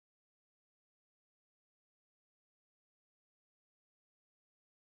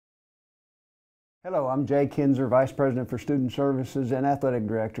Hello, I'm Jay Kinzer, Vice President for Student Services and Athletic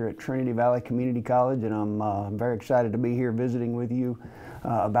Director at Trinity Valley Community College, and I'm very excited to be here visiting with you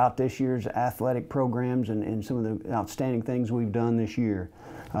about this year's athletic programs and some of the outstanding things we've done this year.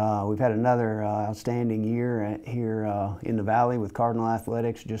 We've had another outstanding year here in the Valley with Cardinal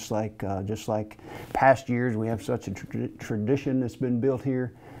Athletics, just like past years. We have such a tradition that's been built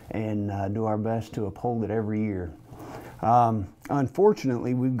here, and do our best to uphold it every year.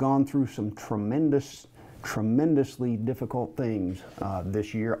 Unfortunately, we've gone through some tremendously difficult things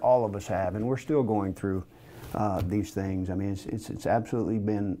this year. All of us have, and we're still going through these things. I mean, it's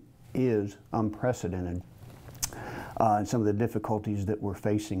absolutely is unprecedented. And some of the difficulties that we're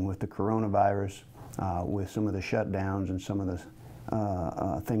facing with the coronavirus, with some of the shutdowns and some of the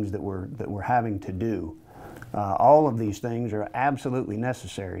things that we're having to do. All of these things are absolutely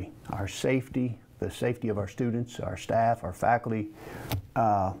necessary. Our safety, the safety of our students, our staff, our faculty,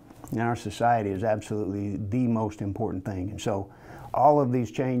 and our society is absolutely the most important thing. And so all of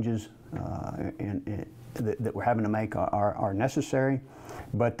these changes that we're having to make are necessary,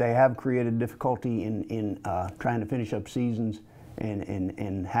 but they have created difficulty in trying to finish up seasons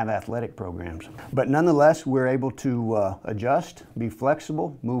and have athletic programs. But nonetheless, we're able to adjust, be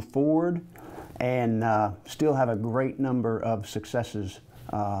flexible, move forward, and still have a great number of successes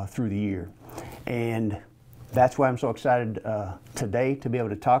through the year. And that's why I'm so excited today to be able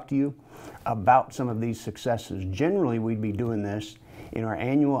to talk to you about some of these successes. Generally, we'd be doing this in our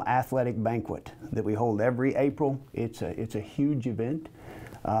annual athletic banquet that we hold every April. It's a huge event,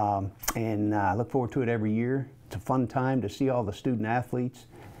 and I look forward to it every year. It's a fun time to see all the student athletes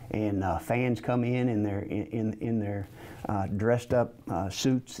and fans come in their dressed up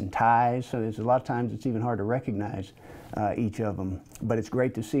suits and ties. So there's a lot of times it's even hard to recognize each of them. But it's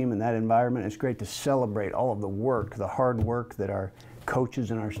great to see them in that environment. It's great to celebrate all of the work, the hard work that our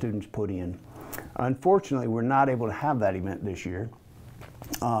coaches and our students put in. Unfortunately, we're not able to have that event this year,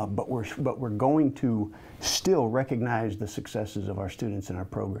 but we're going to still recognize the successes of our students and our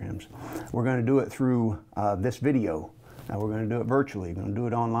programs. We're going to do it through this video. We're going to do it virtually. We're going to do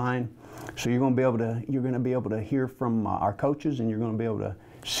it online. So you're going to be able to hear from our coaches, and you're going to be able to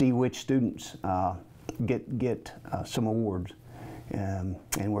see which students get some awards, and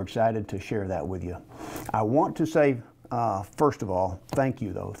we're excited to share that with you. I want to say, first of all, thank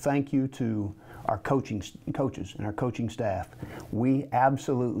you though. Thank you to our coaches and our coaching staff. We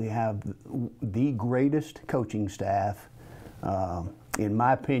absolutely have the greatest coaching staff, in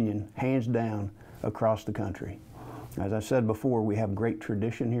my opinion, hands down, across the country. As I said before, we have great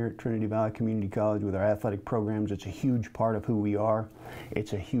tradition here at Trinity Valley Community College with our athletic programs. It's a huge part of who we are.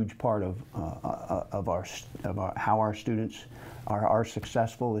 It's a huge part of how our students are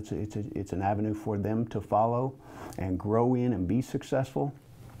successful. It's an avenue for them to follow and grow in and be successful.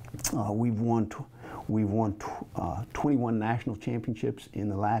 We've won 21 national championships in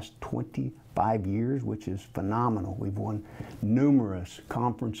the last 25 years, which is phenomenal. We've won numerous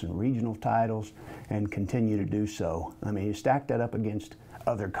conference and regional titles and continue to do so. I mean, you stack that up against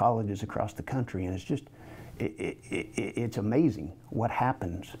other colleges across the country, and it's just, it's amazing what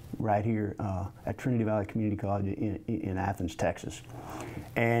happens right here at Trinity Valley Community College in Athens, Texas.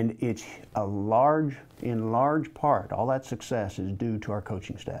 And it's in large part, all that success is due to our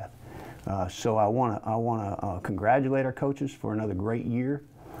coaching staff. So I want to congratulate our coaches for another great year,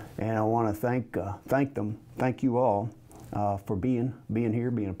 and I want to thank you all for being here,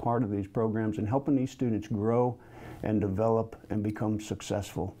 being a part of these programs, and helping these students grow and develop and become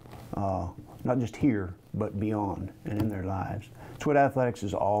successful, not just here, but beyond and in their lives. That's what athletics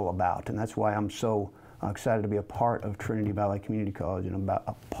is all about, and that's why I'm so excited to be a part of Trinity Valley Community College and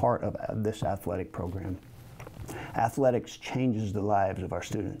a part of this athletic program. Athletics changes the lives of our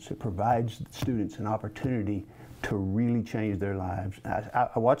students. It provides students an opportunity to really change their lives. I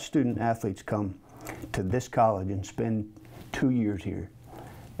watch student athletes come to this college and spend 2 years here,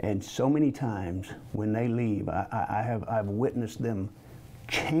 and so many times when they leave, I've witnessed them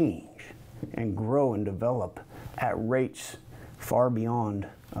change and grow and develop at rates far beyond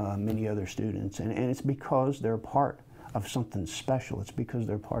many other students, and it's because they're part of something special. It's because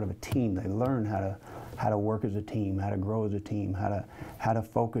they're part of a team. They learn how to work as a team, how to grow as a team, how to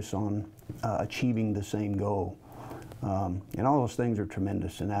focus on achieving the same goal. And all those things are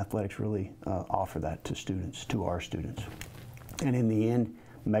tremendous, and athletics really offer that to students, to our students. And in the end,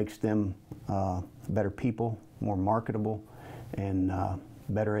 makes them better people, more marketable, and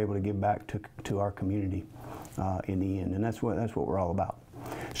better able to give back to our community in the end. And that's what we're all about.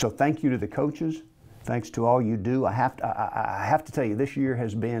 So thank you to the coaches. Thanks to all you do. I have to tell you, this year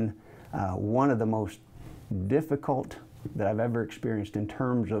has been one of the most difficult that I've ever experienced in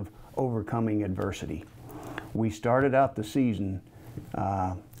terms of overcoming adversity. We started out the season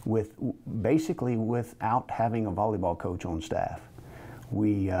basically without having a volleyball coach on staff.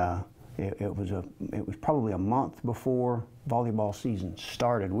 It was probably a month before volleyball season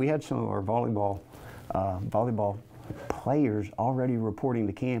started. We had some of our volleyball players already reporting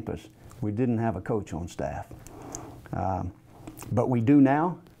to campus. We didn't have a coach on staff, but we do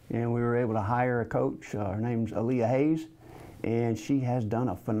now, and we were able to hire a coach. Her name's Aaliyah Hayes, and she has done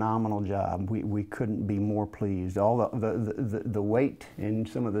a phenomenal job. We couldn't be more pleased. All the weight and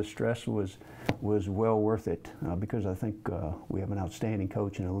some of the stress was well worth it because I think we have an outstanding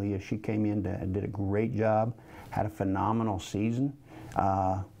coach in Aaliyah. She came in and did a great job, had a phenomenal season,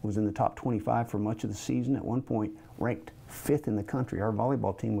 was in the top 25 for much of the season. At one point, ranked 5th in the country. Our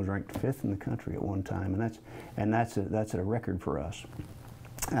volleyball team was ranked 5th in the country at one time, and that's a record for us.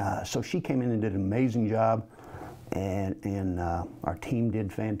 So she came in and did an amazing job. And our team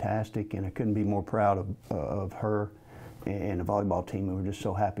did fantastic, and I couldn't be more proud of her and the volleyball team, and we're just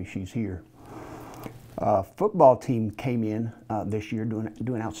so happy she's here. Football team came in this year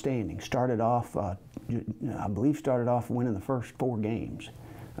doing outstanding. Started off, I believe, winning the first 4 games.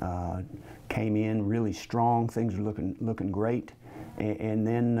 Came in really strong. Things are looking great, and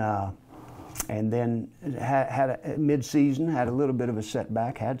then had mid-season had a little bit of a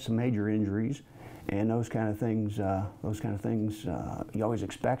setback. Had some major injuries. And those kind of things you always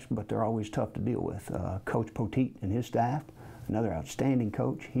expect, but they're always tough to deal with. Coach Poteet and his staff, another outstanding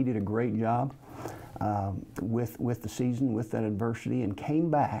coach. He did a great job with the season, with that adversity, and came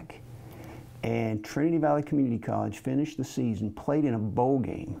back. And Trinity Valley Community College finished the season, played in a bowl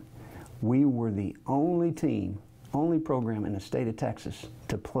game. We were the only team, only program in the state of Texas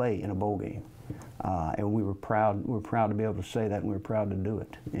to play in a bowl game. And we were proud. We were proud to be able to say that, and we were proud to do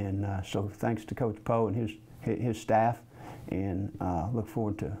it. And so, thanks to Coach Poe and his staff, and look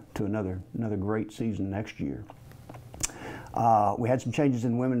forward to another great season next year. We had some changes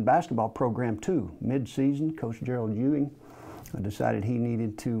in the women's basketball program too. Mid-season, Coach Gerald Ewing decided he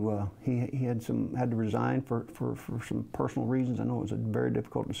needed to. He had to resign for some personal reasons. I know it was a very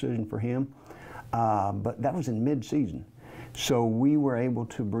difficult decision for him, but that was in mid-season. So we were able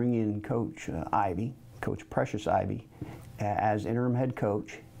to bring in Coach Ivy, Coach Precious Ivy, as interim head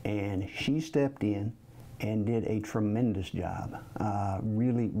coach, and she stepped in and did a tremendous job.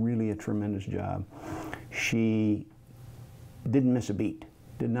 Really a tremendous job. She didn't miss a beat.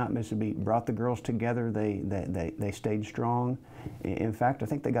 Did not miss a beat. Brought the girls together. They stayed strong. In fact, I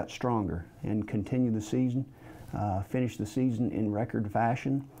think they got stronger and continued the season. Finished the season in record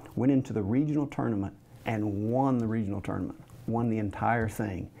fashion. Went into the regional tournament and won the regional tournament, won the entire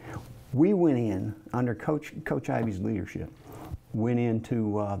thing. We went in, under Coach Ivy's leadership, went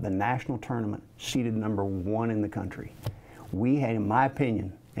into the national tournament, seeded #1 in the country. We had, in my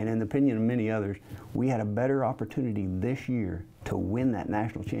opinion, and in the opinion of many others, we had a better opportunity this year to win that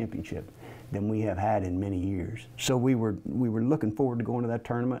national championship than we have had in many years. So we were looking forward to going to that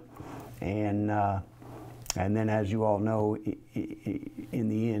tournament, and then, as you all know, in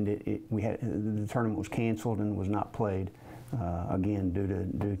the end, the tournament was canceled and was not played again due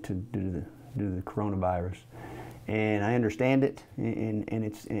to the coronavirus. And I understand it, and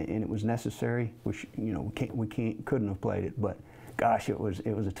it was necessary. Which, you know, couldn't have played it, but gosh, it was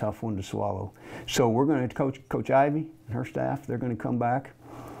a tough one to swallow. So we're going to Coach Ivy and her staff. They're going to come back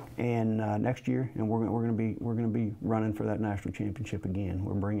and next year, and we're going to be running for that national championship again.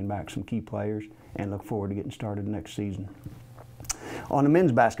 We're bringing back some key players and look forward to getting started next season. On the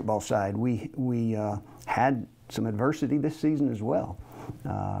men's basketball side, we had some adversity this season as well.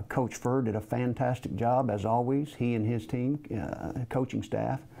 Coach Furr did a fantastic job, as always. He and his team, coaching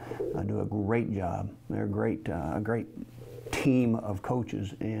staff, do a great job. They're a great team of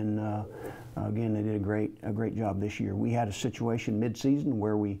coaches, and again, they did a great job this year. We had a situation mid-season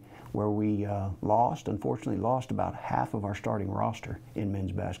where we unfortunately lost about half of our starting roster in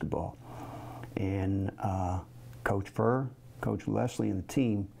men's basketball. And Coach Furr, Coach Leslie, and the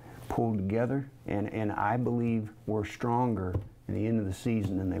team pulled together, and I believe we're stronger at the end of the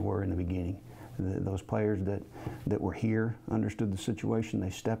season than they were in the beginning. Those players that were here understood the situation. They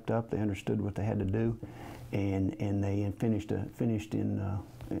stepped up. They understood what they had to do, and they finished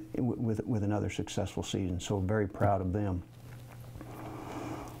with another successful season. So very proud of them.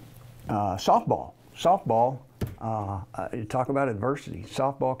 Softball. Talk about adversity. We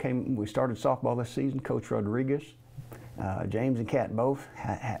started softball this season. Coach Rodriguez, James and Kat both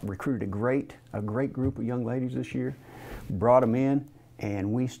recruited a great group of young ladies this year, brought them in,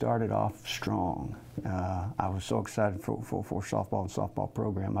 and we started off strong. I was so excited for softball and softball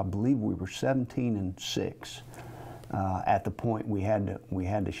program. I believe we were 17-6 at the point we had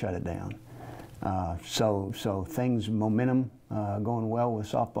to shut it down. So things, momentum going well with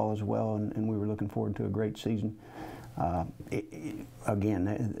softball as well, and we were looking forward to a great season.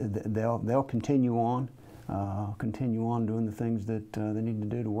 Again, they'll continue on doing the things that they need to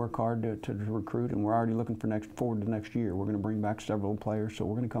do to work hard to recruit, and we're already looking forward to next year. We're going to bring back several players, so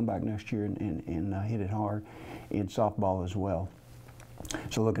we're going to come back next year and hit it hard in softball as well.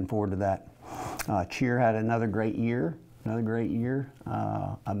 So looking forward to that. Cheer had another great year.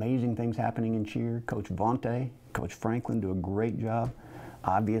 Amazing things happening in cheer. Coach Vontae, Coach Franklin do a great job.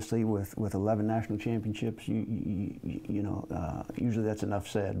 Obviously, with 11 national championships, you know, usually that's enough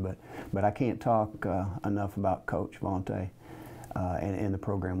said. But I can't talk enough about Coach Vontae and the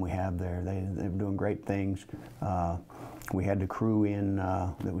program we have there. They're doing great things. We had the crew in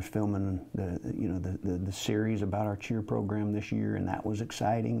that was filming the series about our cheer program this year, and that was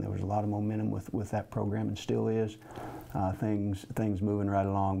exciting. There was a lot of momentum with that program, and still is. Things moving right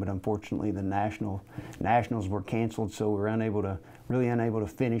along, but unfortunately the nationals were canceled, so we're really unable to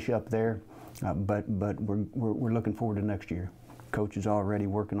finish up there. But we're looking forward to next year. Coach is already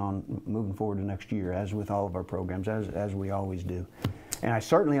working on moving forward to next year, as with all of our programs, as we always do. And I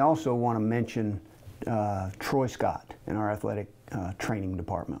certainly also want to mention Troy Scott in our athletic training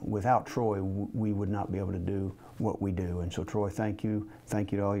department. Without Troy, we would not be able to do what we do. And so Troy, thank you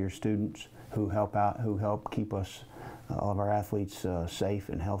to all your students who help out, who help keep us, all of our athletes, safe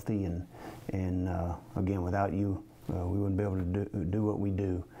and healthy. And again, without you, we wouldn't be able to do what we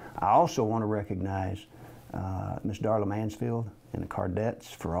do. I also want to recognize Ms. Darla Mansfield and the Cardettes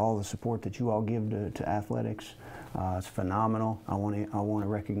for all the support that you all give to athletics. It's phenomenal. I want to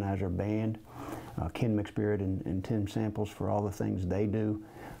recognize our band, Ken McSpirit and Tim Samples, for all the things they do.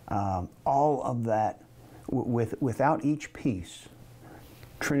 All of that, without each piece,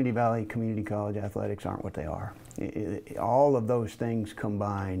 Trinity Valley Community College athletics aren't what they are. All of those things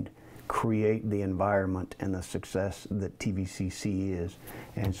combined create the environment and the success that TVCC is.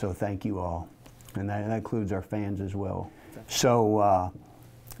 And so thank you all. And that includes our fans as well. So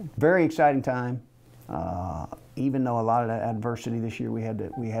very exciting time. Even though a lot of that adversity this year we had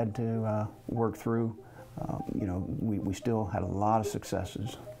to work through, you know, we still had a lot of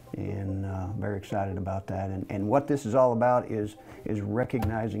successes, and very excited about that. And what this is all about is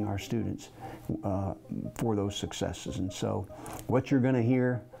recognizing our students for those successes. And so what you're going to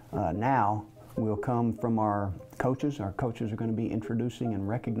hear now will come from our coaches. Our coaches are going to be introducing and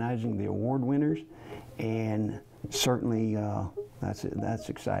recognizing the award winners, and certainly that's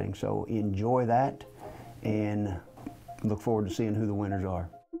exciting. So enjoy that and look forward to seeing who the winners are.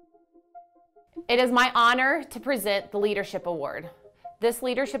 It is my honor to present the Leadership Award. This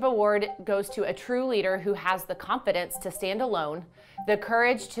Leadership Award goes to a true leader who has the confidence to stand alone, the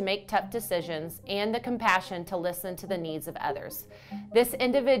courage to make tough decisions, and the compassion to listen to the needs of others. This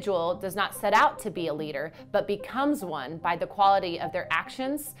individual does not set out to be a leader, but becomes one by the quality of their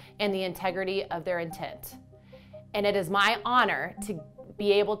actions and the integrity of their intent. And it is my honor to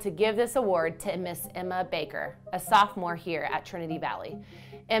be able to give this award to Miss Emma Baker, a sophomore here at Trinity Valley.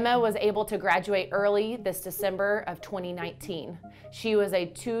 Emma was able to graduate early this December of 2019. She was a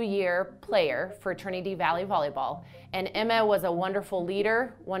 2-year player for Trinity Valley Volleyball, and Emma was a wonderful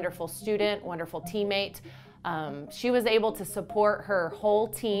leader, wonderful student, wonderful teammate. She was able to support her whole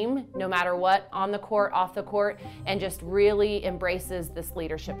team, no matter what, on the court, off the court, and just really embraces this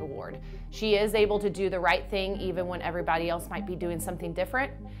Leadership Award. She is able to do the right thing even when everybody else might be doing something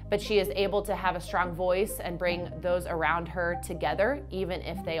different, but she is able to have a strong voice and bring those around her together, even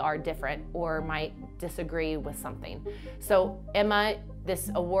if they are different or might disagree with something. So Emma,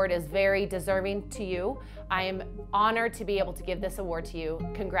 this award is very deserving to you. I am honored to be able to give this award to you.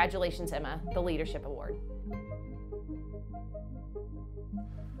 Congratulations, Emma, the Leadership Award.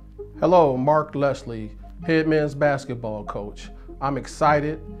 Hello, Mark Leslie, head men's basketball coach. I'm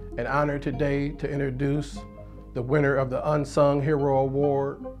excited and honored today to introduce the winner of the Unsung Hero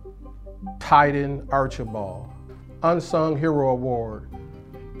Award, Titan Archibald. Unsung Hero Award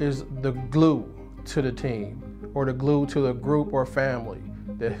is the glue to the team, or the glue to the group or family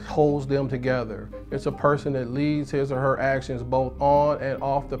that holds them together. It's a person that leads his or her actions both on and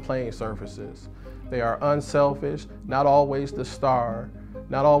off the playing surfaces. They are unselfish, not always the star,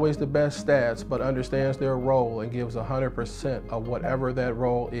 not always the best stats, but understands their role and gives 100% of whatever that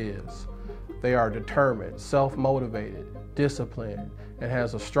role is. They are determined, self-motivated, disciplined, and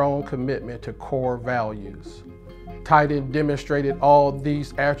has a strong commitment to core values. Titan demonstrated all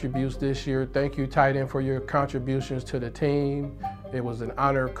these attributes this year. Thank you, Titan, for your contributions to the team. It was an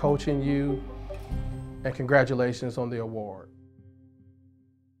honor coaching you, and congratulations on the award.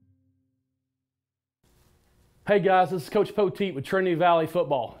 Hey guys, this is Coach Poteet with Trinity Valley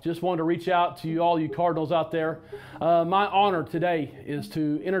Football. Just wanted to reach out to all you Cardinals out there. My honor today is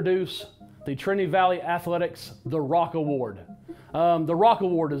to introduce the Trinity Valley Athletics The Rock Award. The Rock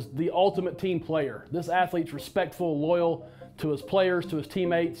Award is the ultimate team player. This athlete's respectful, loyal to his players, to his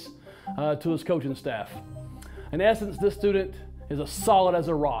teammates, to his coaching staff. In essence, this student is as solid as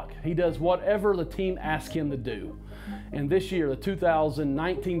a rock. He does whatever the team asks him to do. And this year, the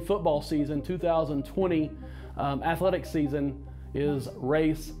 2019 football season, 2020 athletic season is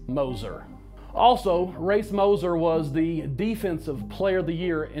Race Moser. Also, Race Moser was the Defensive Player of the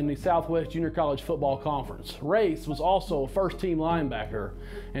Year in the Southwest Junior College Football Conference. Race was also a first-team linebacker,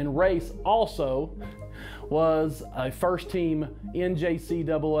 and Race also was a first-team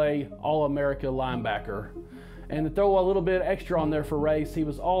NJCAA All-America linebacker. And to throw a little bit extra on there for Race, he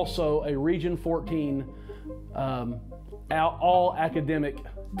was also a Region 14 all-academic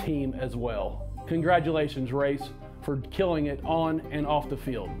team as well. Congratulations, Race, for killing it on and off the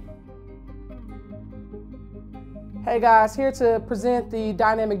field. Hey guys, here to present the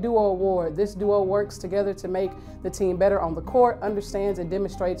Dynamic Duo Award. This duo works together to make the team better on the court, understands and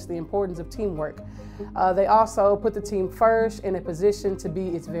demonstrates the importance of teamwork. They also put the team first in a position to be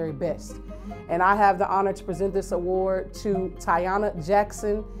its very best. And I have the honor to present this award to Tiana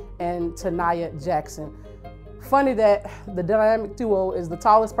Jackson and Tanaya Jackson. Funny that the dynamic duo is the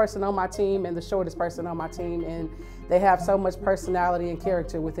tallest person on my team and the shortest person on my team, and they have so much personality and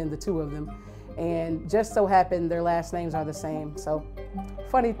character within the two of them. And just so happened their last names are the same. So,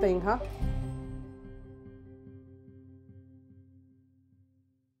 funny thing, huh?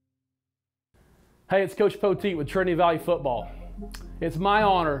 Hey, it's Coach Poteet with Trinity Valley Football. It's my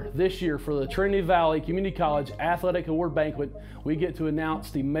honor this year for the Trinity Valley Community College Athletic Award Banquet, we get to announce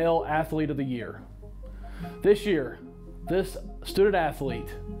the Male Athlete of the Year. This year, this student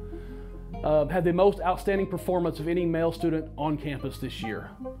athlete had the most outstanding performance of any male student on campus this year.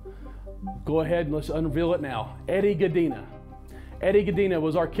 Go ahead and let's unveil it now. Eddie Gadina. Eddie Gadina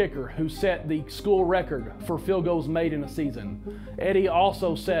was our kicker who set the school record for field goals made in a season. Eddie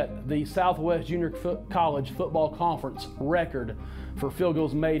also set the Southwest Junior College Football Conference record for field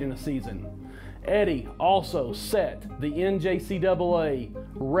goals made in a season. Eddie also set the NJCAA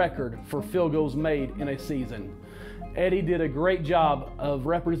record for field goals made in a season. Eddie did a great job of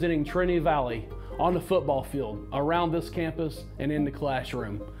representing Trinity Valley on the football field, around this campus, and in the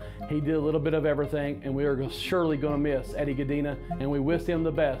classroom. He did a little bit of everything, and we are surely going to miss Eddie Gadina, and we wish him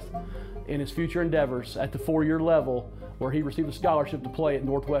the best in his future endeavors at the four-year level where he received a scholarship to play at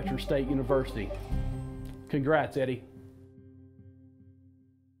Northwestern State University. Congrats, Eddie.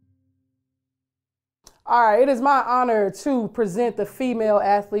 All right, it is my honor to present the Female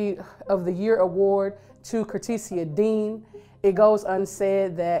Athlete of the Year Award to Cortesia Dean. It goes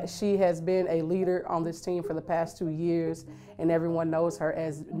unsaid that she has been a leader on this team for the past 2 years, and everyone knows her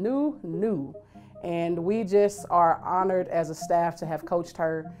as New. And we just are honored as a staff to have coached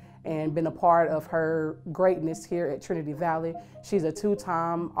her and been a part of her greatness here at Trinity Valley. She's a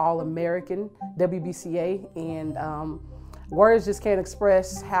two-time All-American WBCA, and words just can't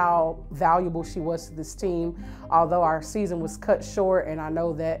express how valuable she was to this team. Although our season was cut short, and I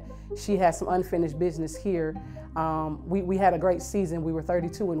know that she has some unfinished business here, we had a great season. We were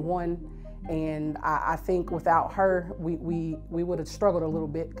 32-1, and I think without her, we would have struggled a little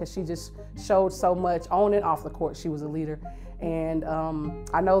bit because she just showed so much on and off the court. She was a leader, and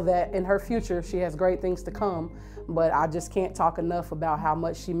I know that in her future she has great things to come, but I just can't talk enough about how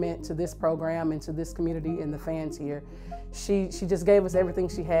much she meant to this program and to this community and the fans here. She just gave us everything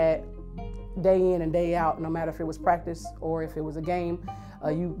she had day in and day out, no matter if it was practice or if it was a game.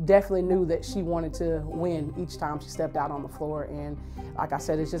 You definitely knew that she wanted to win each time she stepped out on the floor. And like I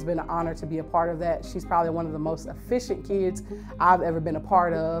said, it's just been an honor to be a part of that. She's probably one of the most efficient kids I've ever been a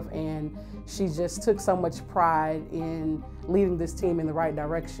part of. And she just took so much pride in leading this team in the right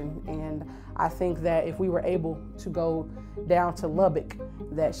direction. And I think that if we were able to go down to Lubbock,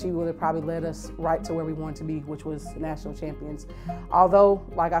 that she would have probably led us right to where we wanted to be, which was national champions. Although,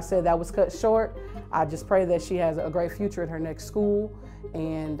 like I said, that was cut short. I just pray that she has a great future at her next school.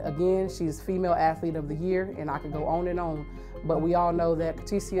 And again, she's Female Athlete of the Year, and I could go on and on. But we all know that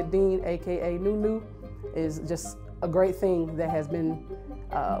Cortesia Dean, AKA New, is just a great thing that has been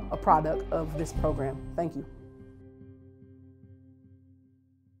a product of this program. Thank you.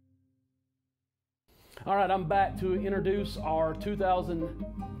 All right, I'm back to introduce our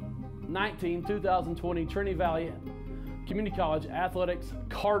 2019-2020 Trinity Valley Community College Athletics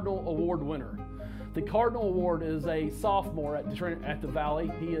Cardinal Award winner. The Cardinal Award is a sophomore at the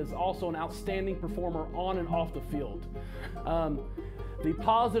Valley. He is also an outstanding performer on and off the field. The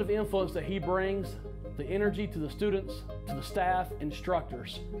positive influence that he brings, the energy to the students, to the staff,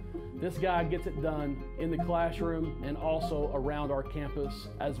 instructors. This guy gets it done in the classroom and also around our campus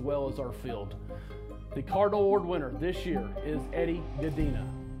as well as our field. The Cardinal Award winner this year is Eddie Godina.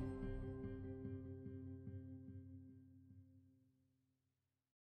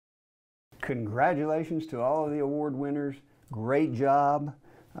 Congratulations to all of the award winners. Great job.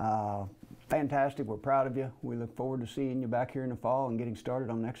 Fantastic. We're proud of you. We look forward to seeing you back here in the fall and getting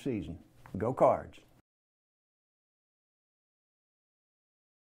started on next season. Go Cards.